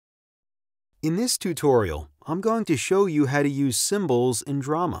In this tutorial, I'm going to show you how to use symbols in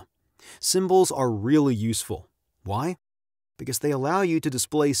drama. Symbols are really useful. Why? Because they allow you to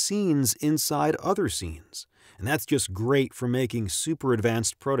display scenes inside other scenes, and that's just great for making super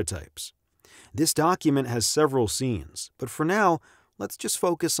advanced prototypes. This document has several scenes, but for now, let's just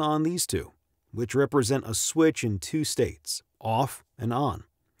focus on these two, which represent a switch in two states, off and on.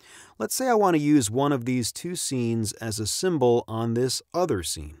 Let's say I want to use one of these two scenes as a symbol on this other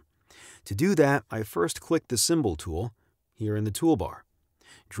scene. To do that, I first click the Symbol tool here in the toolbar.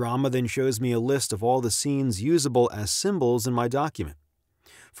 Drama then shows me a list of all the scenes usable as symbols in my document.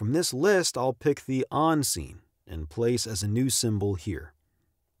 From this list, I'll pick the On scene and place as a new symbol here.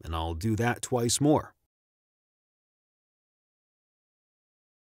 And I'll do that twice more.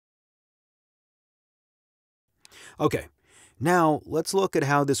 Okay, now let's look at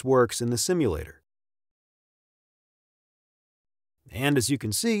how this works in the simulator. And as you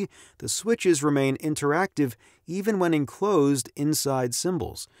can see, the switches remain interactive even when enclosed inside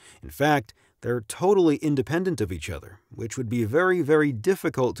symbols. In fact, they're totally independent of each other, which would be very, very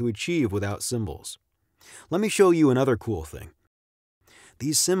difficult to achieve without symbols. Let me show you another cool thing.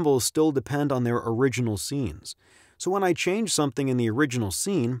 These symbols still depend on their original scenes. So when I change something in the original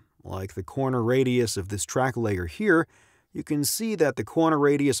scene, like the corner radius of this track layer here, you can see that the corner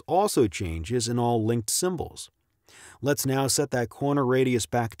radius also changes in all linked symbols. Let's now set that corner radius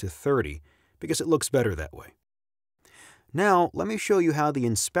back to 30, because it looks better that way. Now, let me show you how the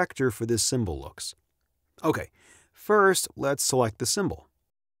inspector for this symbol looks. Okay, first, let's select the symbol.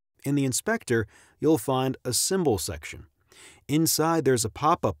 In the inspector, you'll find a symbol section. Inside, there's a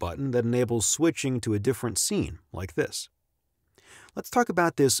pop-up button that enables switching to a different scene, like this. Let's talk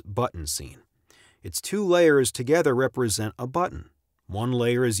about this button scene. Its two layers together represent a button. One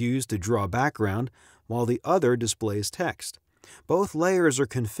layer is used to draw background, while the other displays text. Both layers are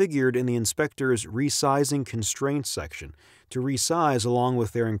configured in the inspector's Resizing Constraints section to resize along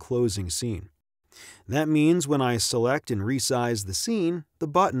with their enclosing scene. That means when I select and resize the scene, the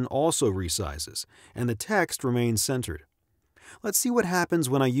button also resizes, and the text remains centered. Let's see what happens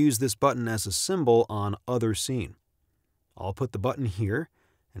when I use this button as a symbol on Other Scene. I'll put the button here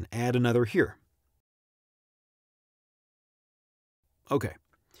and add another here. Okay.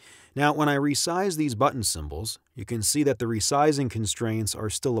 Now, when I resize these button symbols, you can see that the resizing constraints are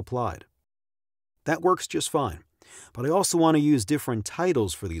still applied. That works just fine, but I also want to use different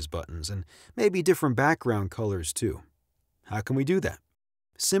titles for these buttons and maybe different background colors too. How can we do that?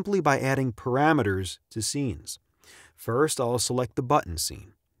 Simply by adding parameters to scenes. First, I'll select the button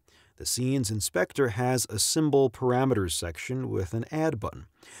scene. The Scenes Inspector has a Symbol Parameters section with an Add button,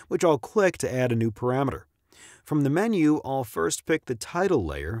 which I'll click to add a new parameter. From the menu, I'll first pick the title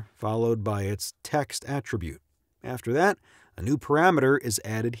layer, followed by its text attribute. After that, a new parameter is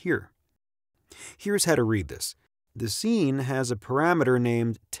added here. Here's how to read this. The scene has a parameter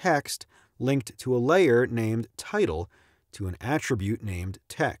named text linked to a layer named title to an attribute named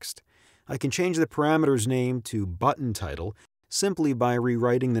text. I can change the parameter's name to button title simply by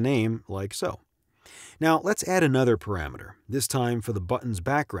rewriting the name like so. Now let's add another parameter, this time for the button's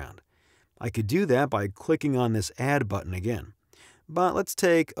background. I could do that by clicking on this Add button again, but let's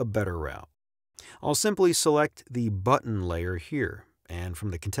take a better route. I'll simply select the button layer here, and from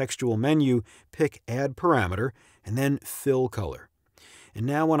the contextual menu, pick Add Parameter, and then Fill Color. And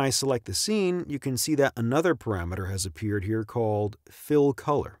now when I select the scene, you can see that another parameter has appeared here called Fill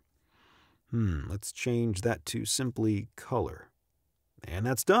Color. Let's change that to simply Color. And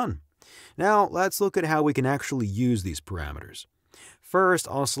that's done. Now let's look at how we can actually use these parameters. First,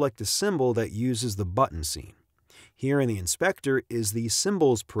 I'll select a symbol that uses the button scene. Here in the inspector is the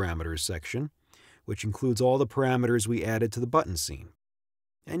Symbols Parameters section, which includes all the parameters we added to the button scene.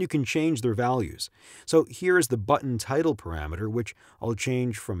 And you can change their values. So here is the button title parameter, which I'll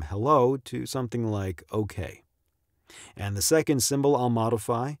change from hello to something like OK. And the second symbol I'll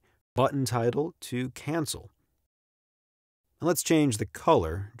modify, button title, to cancel. And let's change the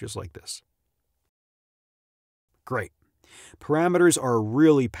color just like this. Great. Parameters are a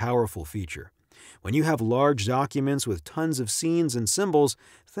really powerful feature. When you have large documents with tons of scenes and symbols,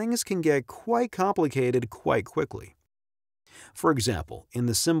 things can get quite complicated quite quickly. For example, in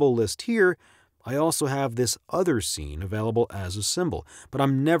the symbol list here, I also have this other scene available as a symbol, but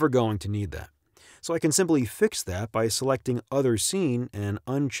I'm never going to need that. So I can simply fix that by selecting Other Scene and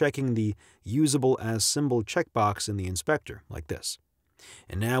unchecking the Usable as Symbol checkbox in the inspector, like this.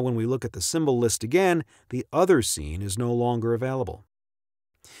 And now when we look at the symbol list again, the other scene is no longer available.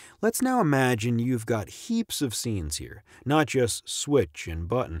 Let's now imagine you've got heaps of scenes here, not just switch and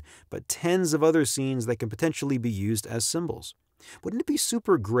button, but tens of other scenes that can potentially be used as symbols. Wouldn't it be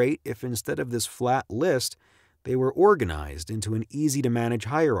super great if instead of this flat list, they were organized into an easy-to-manage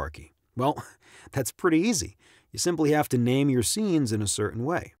hierarchy? Well, that's pretty easy. You simply have to name your scenes in a certain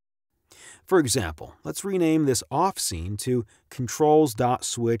way. For example, let's rename this off scene to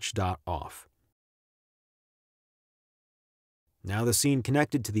controls.switch.off. Now the scene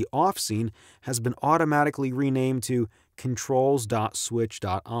connected to the off scene has been automatically renamed to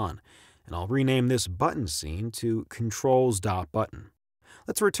controls.switch.on, and I'll rename this button scene to controls.button.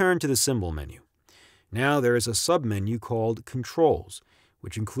 Let's return to the symbol menu. Now there is a submenu called Controls,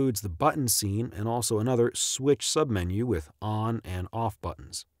 which includes the button scene and also another switch submenu with on and off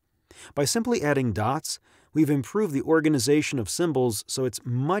buttons. By simply adding dots, we've improved the organization of symbols so it's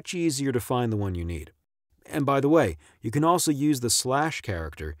much easier to find the one you need. And by the way, you can also use the slash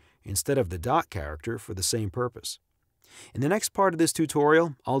character instead of the dot character for the same purpose. In the next part of this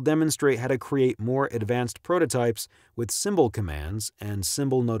tutorial, I'll demonstrate how to create more advanced prototypes with symbol commands and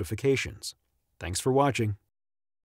symbol notifications. Thanks for watching.